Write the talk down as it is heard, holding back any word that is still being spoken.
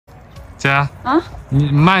姐啊，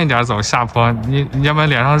你慢一点走下坡，你要不然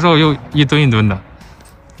脸上肉又一吨一吨的。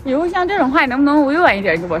以后像这种话，你能不能委婉一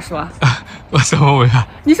点跟我说？我怎么委婉？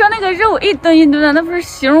你说那个肉一吨一吨的，那不是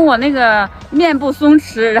形容我那个面部松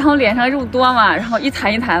弛，然后脸上肉多嘛，然后一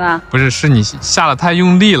弹一弹的？不是，是你下的太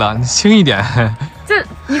用力了，你轻一点。这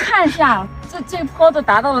你看一下，这坡度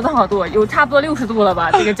达到了多少度？有差不多60度了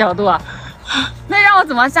吧？这个角度，那让我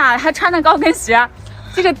怎么下？还穿着高跟鞋，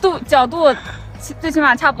这个角度最起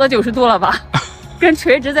码差不多90度了吧？跟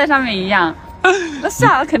垂直在上面一样。那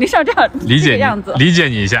下了肯定是要这样，理解这个样子。理解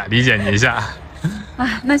你一下，理解你一下。哎，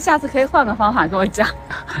那下次可以换个方法跟我讲。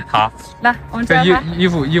好，来，我们这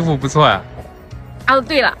衣服不错呀。哦，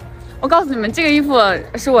对了，我告诉你们，这个衣服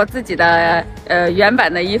是我自己的原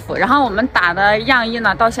版的衣服，然后我们打的样衣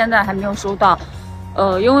呢，到现在还没有收到。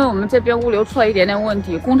因为我们这边物流出了一点点问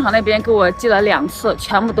题，工厂那边给我寄了2次，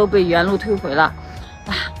全部都被原路退回了。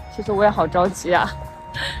哎，其实我也好着急啊。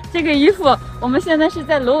这个衣服我们现在是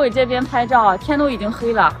在芦苇这边拍照，天都已经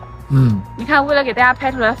黑了。你看，为了给大家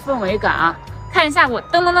拍出来氛围感啊，看一下我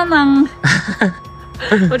噔噔噔噔，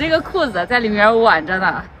我这个裤子在里面挽着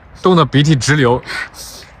呢，冻得鼻涕直流。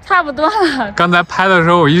差不多了。刚才拍的时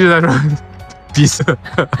候我一直在说鼻子，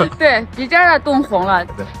对，鼻尖儿冻红了。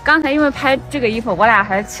刚才因为拍这个衣服，我俩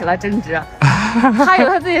还起了争执。他有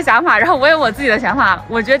他自己的想法，然后我有我自己的想法。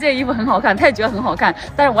我觉得这个衣服很好看，他也觉得很好看，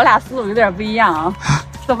但是我俩思路有点不一样啊。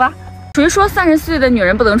走吧。谁说30岁的女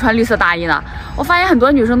人不能穿绿色大衣呢？我发现很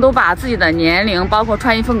多女生都把自己的年龄，包括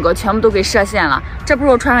穿衣风格，全部都给设限了。这不是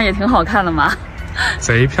我穿上也挺好看的吗？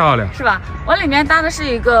贼漂亮，是吧？我里面搭的是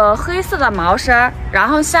一个黑色的毛衫，然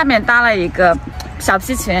后下面搭了一个小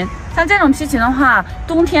皮裙。像这种皮裙的话，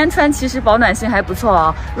冬天穿其实保暖性还不错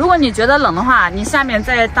哦。如果你觉得冷的话，你下面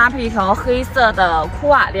再搭配一条黑色的裤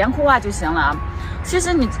袜，连裤袜就行了。其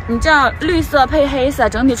实你这样绿色配黑色，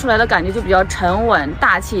整体出来的感觉就比较沉稳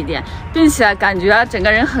大气一点，并且感觉整个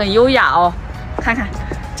人很优雅哦。看看，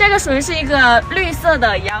这个属于是一个绿色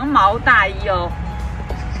的羊毛大衣哦，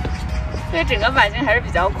所以整个版型还是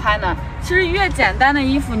比较宽的。其实越简单的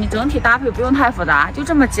衣服，你整体搭配不用太复杂，就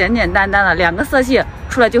这么简简单单的2个色系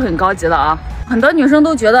出来就很高级了啊。很多女生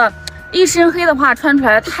都觉得一身黑的话穿出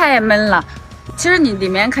来太闷了，其实你里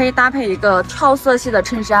面可以搭配一个跳色系的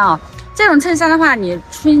衬衫啊。这种衬衫的话，你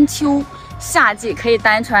春秋夏季可以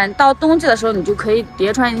单穿，到冬季的时候你就可以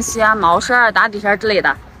叠穿一些毛衫、打底衫之类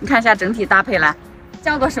的。你看一下整体搭配来，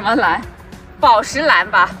叫做什么蓝？宝石蓝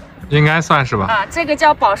吧。应该算是吧。啊，这个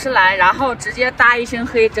叫宝石蓝，然后直接搭一身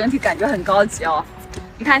黑，整体感觉很高级哦。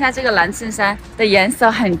你看一下这个蓝衬衫的颜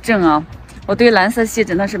色很正啊，我对蓝色系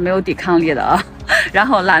真的是没有抵抗力的啊。然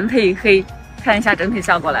后蓝配黑，看一下整体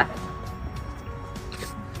效果来。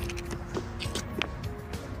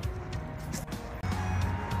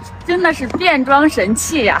真的是变装神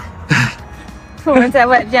器呀！出门在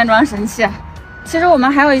外变装神器。其实我们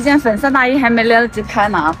还有一件粉色大衣还没来得及拍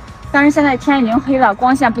呢啊。但是现在天已经黑了，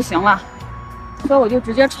光线不行了，所以我就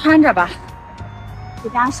直接穿着吧，给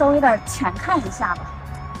大家稍微的浅看一下吧。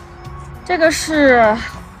这个是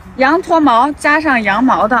羊驼毛加上羊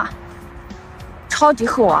毛的，超级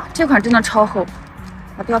厚啊！这款真的超厚，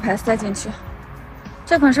把吊牌塞进去。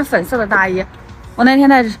这款是粉色的大衣，我那天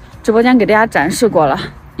在直播间给大家展示过了，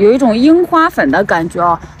有一种樱花粉的感觉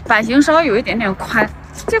哦，版型稍微有一点点宽，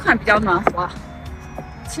这款比较暖和。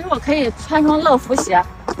其实我可以穿双乐福鞋。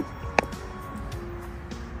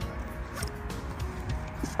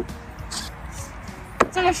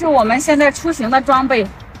这个是我们现在出行的装备，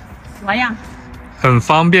怎么样？很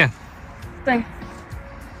方便。对，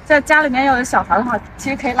在家里面要有小孩的话，其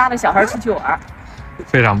实可以拉着小孩出去玩，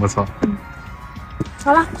非常不错。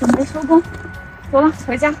好了，准备收工，走了，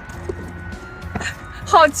回家。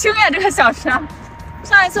好轻呀，这个小车。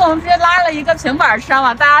上一次我们不是拉了一个平板车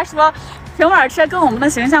嘛，大家说平板车跟我们的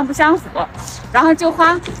形象不相符，然后就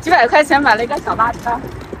花几百块钱买了一个小巴车。